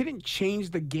facts. He didn't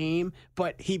change the game,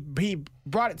 but he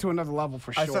brought it to another level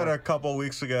for sure. I said a couple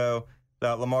weeks ago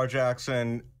that Lamar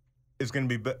Jackson is going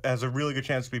to has a really good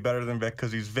chance to be better than Vic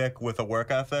because he's Vic with a work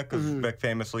ethic because Vic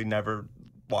famously never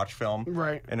watched film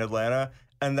in Atlanta.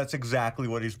 And that's exactly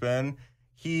what he's been.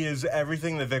 He is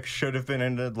everything that Vic should have been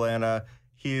in Atlanta.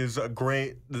 He is a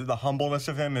great, the humbleness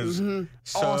of him is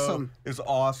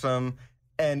awesome.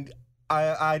 And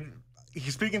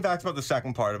he's speaking facts about the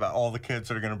second part about all the kids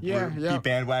that are going to be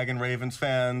bandwagon Ravens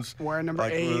fans. Wearing number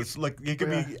 8. He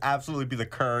could absolutely be the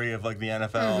Curry of the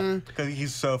NFL because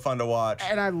he's so fun to watch.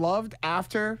 And I loved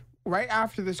right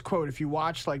after this quote, if you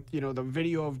watch the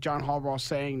video of John Harbaugh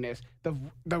saying this,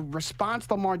 the response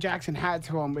Lamar Jackson had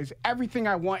to him is everything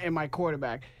I want in my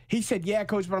quarterback. He said, yeah,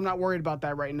 coach, but I'm not worried about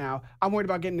that right now. I'm worried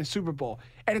about getting the Super Bowl.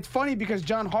 And it's funny because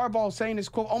John Harbaugh saying this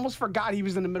quote almost forgot he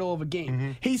was in the middle of a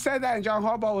game. He said that, and John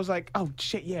Harbaugh was like, oh,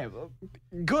 shit, yeah,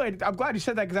 good. I'm glad you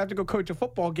said that because I have to go coach a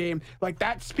football game. Like,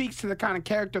 that speaks to the kind of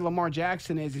character Lamar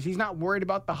Jackson is he's not worried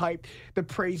about the hype, the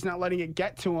praise, not letting it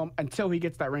get to him until he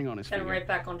gets that ring on his finger. And right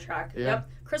back on track. Yep.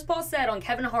 Chris Paul said on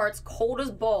Kevin Hart's Cold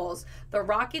as Balls, the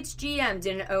Rockets GM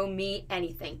didn't owe me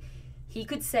anything. He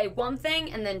could say one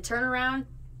thing and then turn around,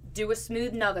 do a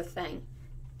smooth another thing.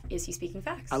 Is he speaking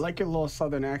facts? I like your little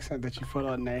southern accent that you put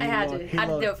on there. I had to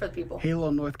do it for the people. Halo,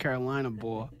 North Carolina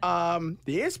boy.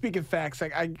 He is speaking facts.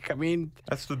 I mean,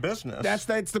 that's the business. That's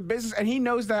the business, and he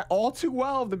knows that all too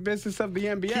well. The business of the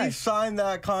NBA. He signed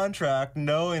that contract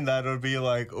knowing that it would be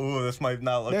like, oh, this might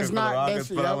not look good for the Rockets,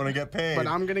 but I want to get paid. But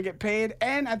I'm gonna get paid,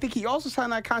 and I think he also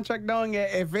signed that contract knowing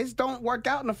if it don't work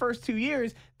out in the first 2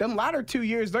 years, them latter 2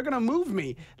 years they're gonna move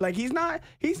me. Like he's not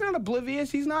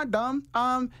oblivious. He's not dumb.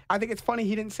 I think it's funny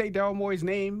he didn't say Daryl Morey's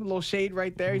name. A little shade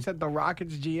right there. He said the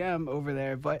Rockets GM over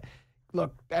there. But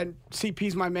look, and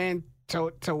CP's my man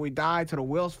till we die, till the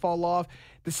wheels fall off.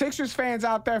 The Sixers fans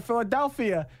out there,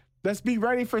 Philadelphia, let's be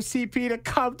ready for CP to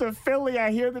come to Philly. I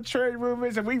hear the trade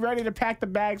rumors, and we ready to pack the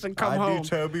bags and come home. I do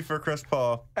Toby for Chris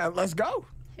Paul. Let's go.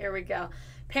 Here we go.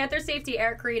 Panther safety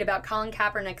Eric Reid about Colin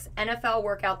Kaepernick's NFL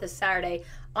workout this Saturday.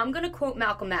 I'm going to quote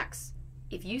Malcolm X.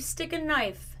 If you stick a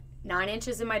knife 9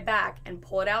 inches in my back and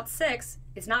pull it out 6,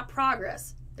 it's not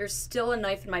progress. There's still a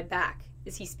knife in my back.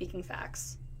 Is he speaking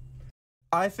facts?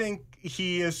 I think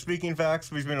he is speaking facts,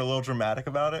 but he's being a little dramatic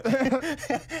about it.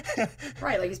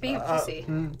 Right, like he's being a pussy.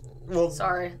 Well,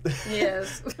 sorry. He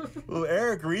is. Well,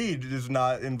 Eric Reid is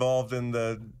not involved in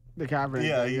the Kaepernick.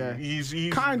 Yeah, he's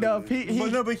kind of.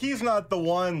 But he's not the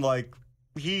one. Like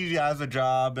he has a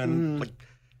job and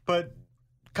but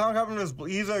Colin Kaepernick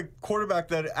he's a quarterback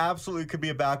that absolutely could be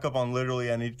a backup on literally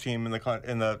any team in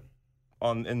the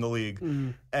in the league,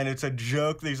 and it's a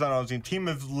joke that he's not on the team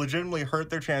have legitimately hurt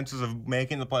their chances of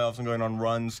making the playoffs and going on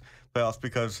playoffs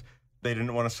because they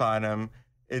didn't want to sign him.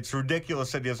 It's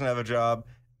ridiculous that he doesn't have a job.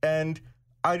 And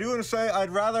I do want to say I'd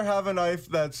rather have a knife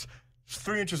that's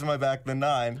 3 inches in my back than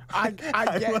 9.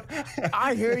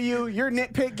 I hear you. You're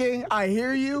nitpicking. I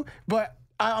hear you. But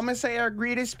I'm going to say Eric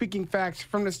Reed is speaking facts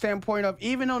from the standpoint of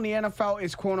even though the NFL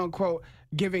is quote-unquote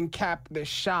giving Cap the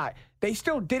shot, they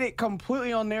still did it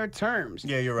completely on their terms.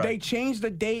 Yeah, you're right. They changed the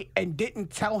date and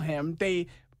didn't tell him. They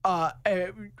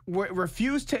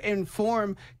refused to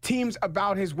inform teams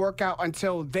about his workout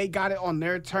until they got it on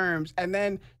their terms, and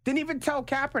then didn't even tell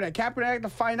Kaepernick. Kaepernick had to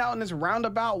find out in this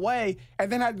roundabout way,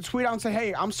 and then had to tweet out and say,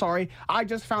 hey, I'm sorry, I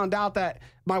just found out that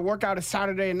my workout is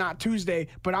Saturday and not Tuesday,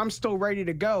 but I'm still ready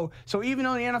to go. So even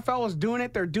though the NFL is doing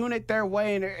it, they're doing it their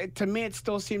way, and to me it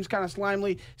still seems kind of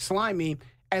slimy.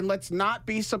 And let's not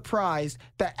be surprised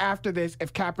that after this,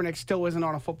 if Kaepernick still isn't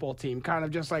on a football team, kind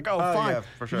of just like, fine, yeah,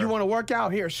 for sure. You want to work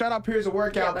out? Here, shut up, here's a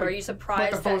workout. Yeah, but are you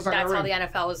surprised that that's how the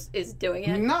NFL is doing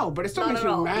it? No, but it still makes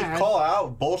me mad. Call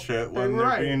out bullshit when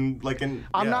they're being like in.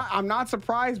 I'm not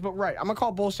surprised, but right. I'm going to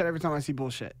call bullshit every time I see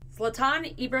bullshit.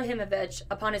 Zlatan Ibrahimovic,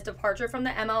 upon his departure from the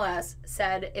MLS,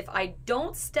 said, if I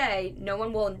don't stay, no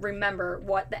one will remember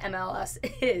what the MLS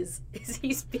is. Is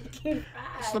he speaking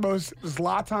facts? It's the most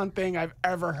Zlatan thing I've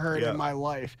ever heard in my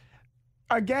life.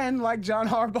 Again, like John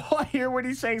Harbaugh, I hear what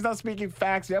he's saying. He's not speaking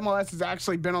facts. The MLS has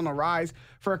actually been on the rise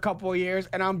for a couple of years,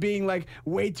 and I'm being like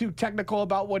way too technical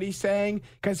about what he's saying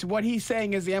because what he's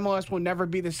saying is the MLS will never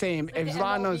be the same. Like if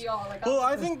Zlatan knows, well,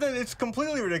 I think that it's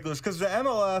completely ridiculous because the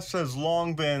MLS has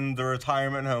long been the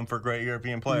retirement home for great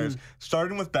European players,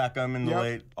 starting with Beckham in the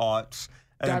late aughts,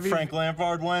 and Frank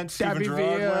Lampard went, Steven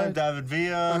Gerrard went, David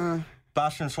Villa,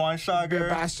 Bastian Schweinsteiger.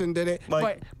 Bastian did it,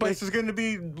 but this is going to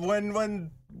be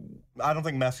when. I don't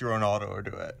think Messi or Ronaldo will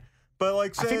do it. But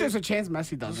like, say, I think there's a chance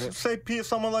Messi does it. Say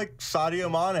someone like Sadio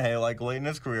Mane, like late in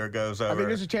his career, goes over. I think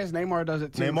there's a chance Neymar does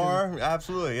it too. Neymar,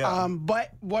 absolutely, yeah.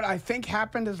 But what I think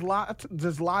happened to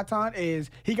Zlatan is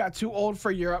he got too old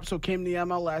for Europe, so came to the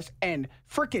MLS and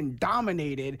freaking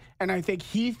dominated. And I think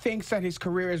he thinks that his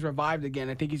career is revived again.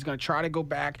 I think he's going to try to go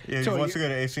back. Yeah, he wants to go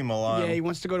to AC Milan. Yeah, he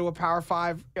wants to go to a Power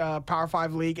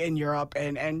 5 league in Europe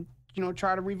and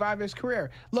try to revive his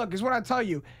career. Look, is what I tell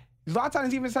you. Zlatan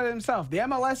has even said it himself. The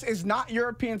MLS is not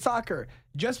European soccer.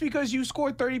 Just because you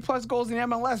scored 30-plus goals in the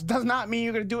MLS does not mean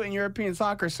you're going to do it in European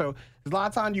soccer. So,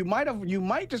 Zlatan, you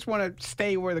might just want to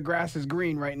stay where the grass is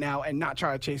green right now and not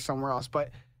try to chase somewhere else.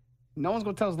 But no one's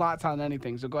going to tell Zlatan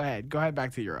anything, so go ahead. Go ahead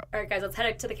back to Europe. All right, guys, let's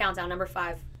head to the countdown. Number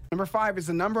 5. Number 5 is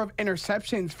the number of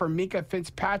interceptions for Minkah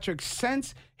Fitzpatrick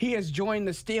since he has joined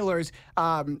the Steelers.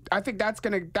 I think that's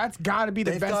got to be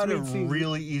the best midseason. They've got a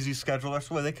really easy schedule.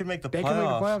 That's why they could make the playoffs. They can make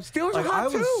the playoffs. Steelers are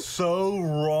hot, too. I was so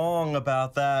wrong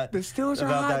about that. The Steelers are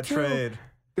hot, that too. Trade.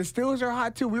 The Steelers are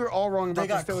hot, too. We were all wrong about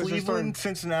the Steelers. They got Cleveland,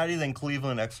 Cincinnati, then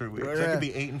Cleveland extra week. Yeah. That could be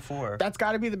 8-4. That's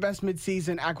got to be the best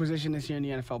midseason acquisition this year in the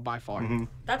NFL by far. Mm-hmm.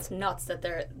 That's nuts that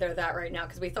they're that right now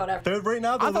because we thought right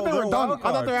now I thought they were done.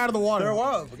 I thought they were out of the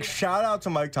water. Shout out to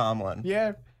Mike Tomlin.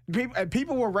 Yeah.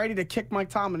 People were ready to kick Mike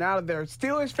Tomlin out of there.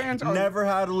 Steelers fans are never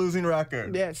had a losing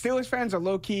record. Yeah, Steelers fans are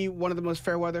low-key one of the most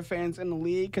fair-weather fans in the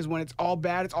league because when it's all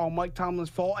bad, it's all Mike Tomlin's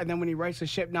fault. And then when he rights the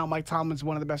ship, now Mike Tomlin's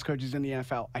one of the best coaches in the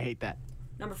NFL. I hate that.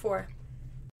 Number 4.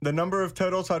 The number of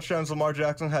total touchdowns Lamar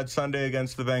Jackson had Sunday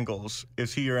against the Bengals.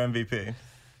 Is he your MVP?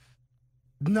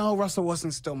 No, Russell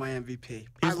Wilson's still my MVP.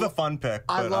 He's the fun pick,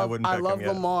 but I wouldn't pick him yet. I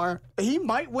love Lamar. He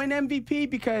might win MVP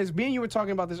because me and you were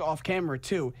talking about this off camera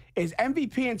too. Is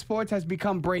MVP in sports has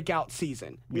become breakout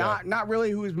season. Yeah. Not really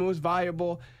who's most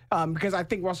valuable. Because I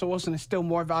think Russell Wilson is still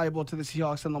more valuable to the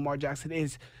Seahawks than Lamar Jackson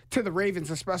is to the Ravens,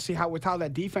 especially with how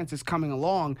that defense is coming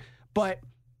along. But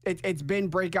it's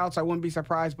been breakouts. I wouldn't be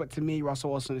surprised, but to me,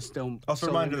 Russell Wilson is still. Also,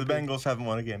 reminder: the Bengals haven't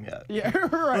won a game yet. Yeah,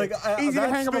 right. Easy to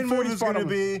hang up a 40 spot on.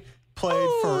 Be played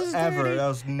forever. That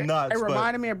was nuts. It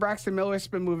reminded me of Braxton Miller's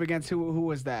spin move against who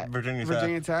was that?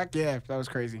 Virginia Tech. Yeah, that was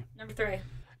crazy. Number 3.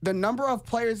 The number of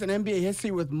players in NBA history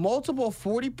with multiple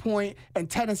 40-point and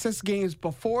 10-assist games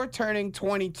before turning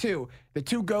 22. The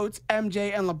two GOATs,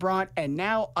 MJ and LeBron, and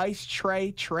now Ice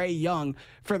Trae Young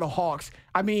for the Hawks.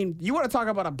 I mean, you want to talk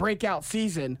about a breakout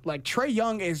season. Like, Trae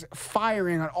Young is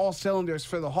firing on all cylinders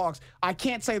for the Hawks. I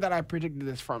can't say that I predicted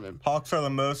this from him. Hawks are the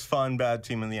most fun bad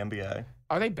team in the NBA.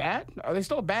 Are they bad? Are they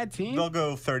still a bad team? They'll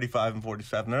go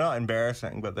 35-47. They're not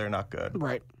embarrassing, but they're not good.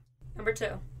 Right. Number 2.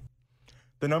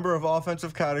 The number of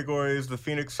offensive categories the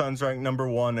Phoenix Suns rank number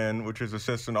 1 in, which is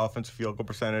assist and offensive field goal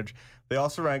percentage. They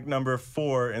also rank number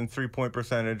 4 in three-point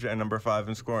percentage and number 5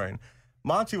 in scoring.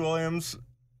 Monty Williams,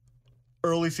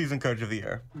 early season coach of the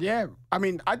year. Yeah, I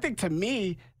mean, I think to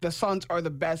me, the Suns are the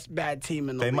best bad team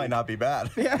in the league. They might not be bad.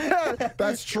 Yeah,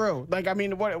 that's true. Like, I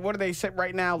mean, what do they sit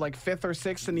right now? Like 5th or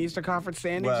 6th in the Eastern Conference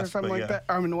standings or West, something like yeah. that?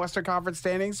 I mean, the Western Conference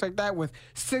standings like that with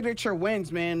signature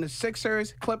wins, man. The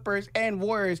Sixers, Clippers, and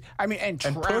Warriors. I mean, and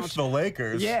And trounced. push the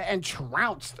Lakers. Yeah, and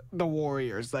trounced the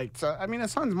Warriors. Like, so, I mean, the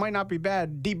Suns might not be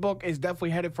bad. D-Book is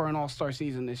definitely headed for an all-star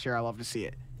season this year. I love to see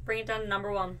it. Bring it down to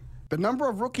number 1. The number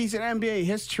of rookies in NBA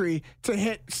history to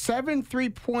hit 7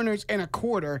 3-pointers in a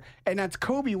quarter, and that's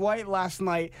Kobe White last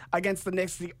night against the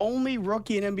Knicks, the only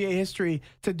rookie in NBA history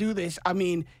to do this. I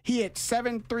mean, he hit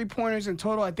 7 3-pointers in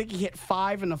total. I think he hit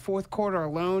 5 in the fourth quarter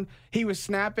alone. He was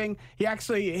snapping. He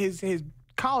actually, his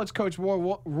college coach,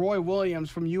 Roy Williams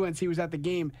from UNC, was at the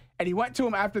game, and he went to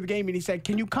him after the game and he said,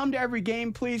 "Can you come to every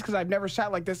game, please? Because I've never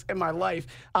shot like this in my life."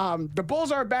 The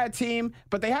Bulls are a bad team,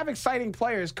 but they have exciting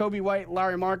players: Kobe White,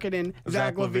 Larry Markkinen,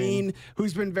 Zach LaVine,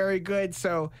 who's been very good.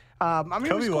 So, I mean,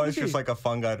 Kobe cool White's to just see. like a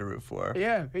fun guy to root for.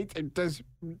 Yeah, he does.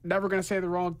 Never gonna say the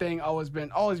wrong thing. Always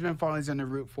been fun as in the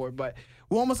root for. But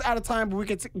we're almost out of time, but we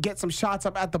could get some shots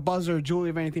up at the buzzer. Julie,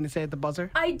 have anything to say at the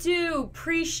buzzer? I do.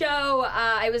 Pre-show,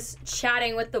 I was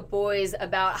chatting with the boys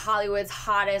about Hollywood's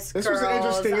hottest This girls was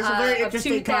interesting. This was a very of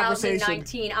interesting conversation.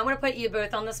 2019. I'm going to put you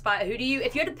both on the spot. Who do you,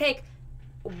 if you had to pick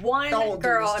one Don't do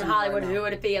girl this in to me right Hollywood, now. who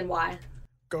would it be and why?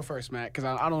 Go first, Matt, because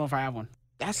I don't know if I have one.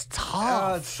 That's Oh,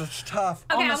 tough. it's tough.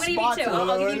 Okay, On the I'm going to give you spot, two. too.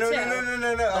 I'll give you no, two.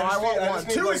 no. I want one. just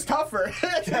need, Two like, is tougher.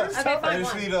 Okay, fine. I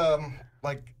just one. need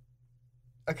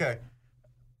okay.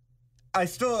 I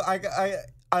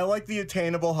like the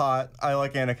attainable hot. I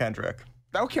like Anna Kendrick.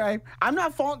 Okay, I'm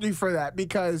not faulting you for that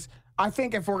because I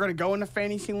think if we're gonna go into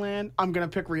Fantasyland, I'm gonna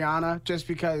pick Rihanna just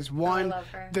because one, love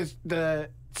her. the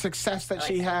success that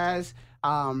she has,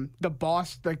 the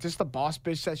boss, like just the boss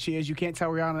bitch that she is. You can't tell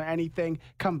Rihanna anything.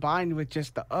 Combined with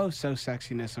just the so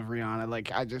sexiness of Rihanna,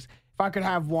 like if I could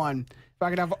have one, all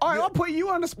right, I'll put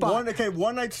you on the spot.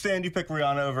 One night stand, you pick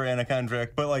Rihanna over Anna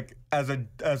Kendrick, but like as a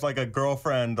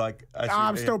girlfriend, like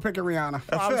I'm still picking Rihanna.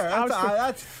 That's fair.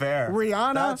 That's fair.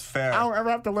 Rihanna, That's fair. I don't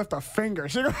ever have to lift a finger.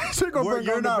 She gonna bring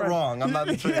You're on the not bread. wrong. I'm not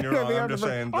saying you're wrong. I'm just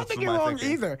saying I don't that's think my you're wrong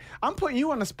thinking. either. I'm putting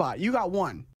you on the spot. You got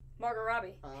one. Margot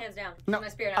Robbie, hands down. No, My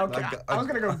spirit okay. animal. I was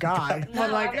gonna go guy, No,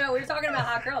 but like, no, we were talking about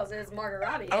hot girls. It's Margot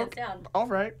Robbie, hands down. all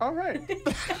right. Matt.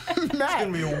 It's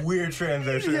gonna be a weird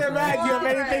transition. Yeah, Matt, do you have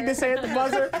anything to say at the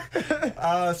buzzer?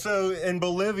 So in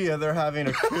Bolivia, they're having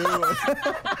a coup.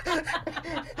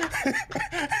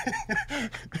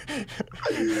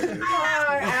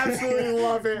 I absolutely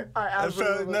love it. I absolutely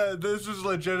So love it. no, this is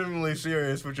legitimately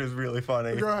serious, which is really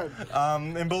funny. Go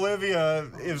ahead. In Bolivia,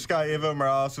 this guy Evo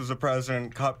Morales is the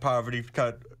president, cut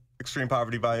extreme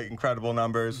poverty by incredible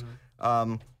numbers.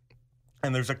 And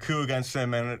there's a coup against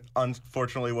him, and it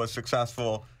unfortunately was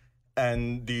successful.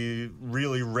 And the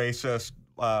really racist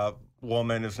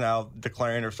woman is now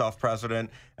declaring herself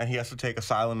president, and he has to take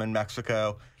asylum in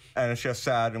Mexico. And it's just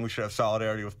sad, and we should have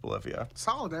solidarity with Bolivia.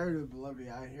 Solidarity with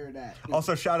Bolivia. I hear that.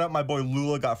 Also, shout out my boy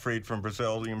Lula got freed from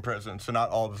Brazilian prison, so not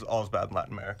all is bad in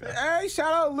Latin America. Hey,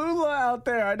 shout out Lula out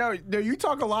there. I know you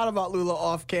talk a lot about Lula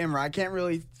off camera. I can't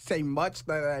really say much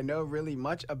that I know really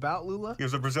much about Lula. He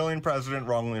was a Brazilian president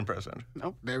wrongly imprisoned.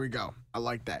 Oh, there we go. I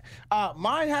like that.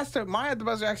 Mine at the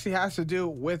buzzer actually has to do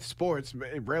with sports.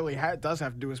 It really does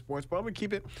have to do with sports, but I'm gonna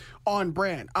keep it on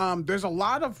brand. There's a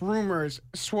lot of rumors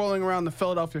swirling around the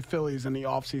Philadelphia Phillies in the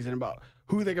offseason about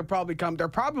who they could probably come. They're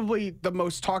probably the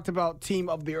most talked about team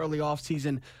of the early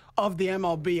offseason of the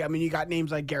MLB. I mean, you got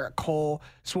names like Garrett Cole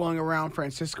swirling around,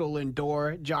 Francisco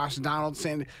Lindor, Josh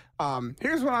Donaldson.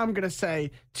 Here's what I'm going to say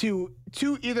to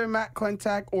either Matt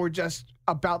Klentak or just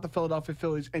about the Philadelphia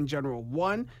Phillies in general.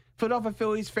 One, Philadelphia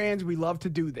Phillies fans, we love to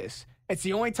do this. It's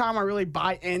the only time I really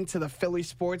buy into the Philly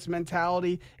sports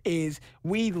mentality is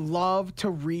we love to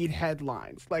read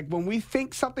headlines. Like when we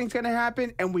think something's going to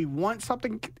happen and we want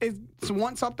something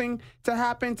to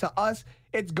happen to us,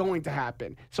 it's going to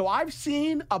happen. So I've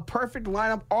seen a perfect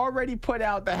lineup already put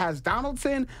out that has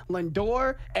Donaldson,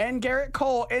 Lindor, and Garrett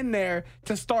Cole in there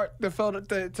to start the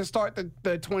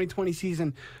 2020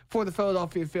 season for the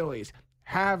Philadelphia Phillies.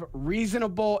 Have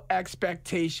reasonable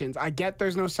expectations. I get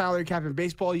there's no salary cap in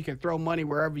baseball. You can throw money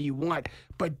wherever you want,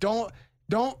 but don't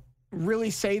really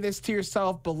say this to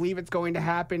yourself, believe it's going to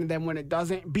happen, and then when it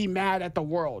doesn't, be mad at the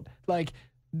world. Like,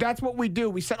 That's what we do.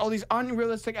 We set all these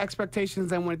unrealistic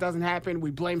expectations, and when it doesn't happen,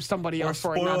 we blame somebody We're else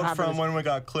for it not spoiled happening. from when we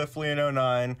got Cliff Lee in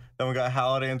 2009, then we got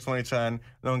Halliday in 2010,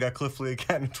 then we got Cliff Lee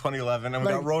again in 2011, and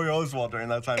we got Roy Oswald during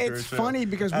that time period. It's too. funny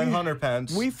because and Hunter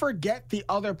Pence. we forget the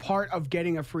other part of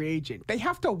getting a free agent. They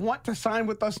have to want to sign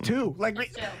with us too. Like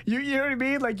you know what I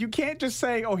mean? Like you can't just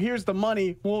say, "Oh, here's the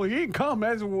money." Well, he didn't come.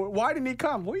 Why didn't he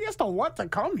come? Well, he has to want to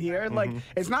come here. Like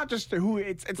it's not just who.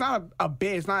 It's not a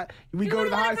bid. It's not we go to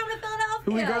the highest.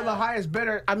 We go to the highest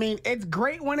bidder. I mean, it's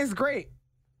great when it's great.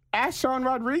 Ask Sean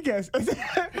Rodriguez.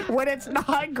 When it's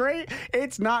not great,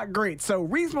 it's not great. So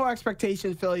reasonable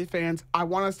expectations, Philly fans. I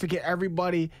want us to get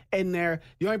everybody in there.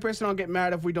 The only person I'll get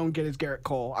mad if we don't get is Garrett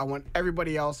Cole. I want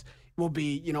everybody else will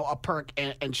be, a perk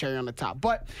and cherry on the top.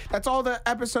 But that's all the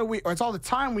it's all the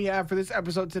time we have for this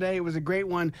episode today. It was a great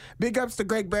one. Big ups to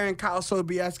Greg Barron, Kyle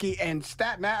Sobieski, and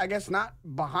Stat Matt, I guess not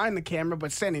behind the camera,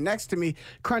 but standing next to me,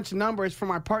 crunching numbers for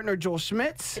my partner, Joel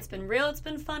Schmitz. It's been real, it's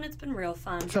been fun, it's been real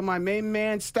fun. To my main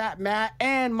man, Stat Matt,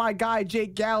 and my guy,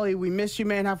 Jake Galley. We miss you,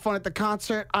 man. Have fun at the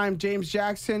concert. I'm James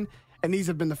Jackson, and these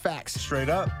have been the facts. Straight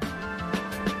up.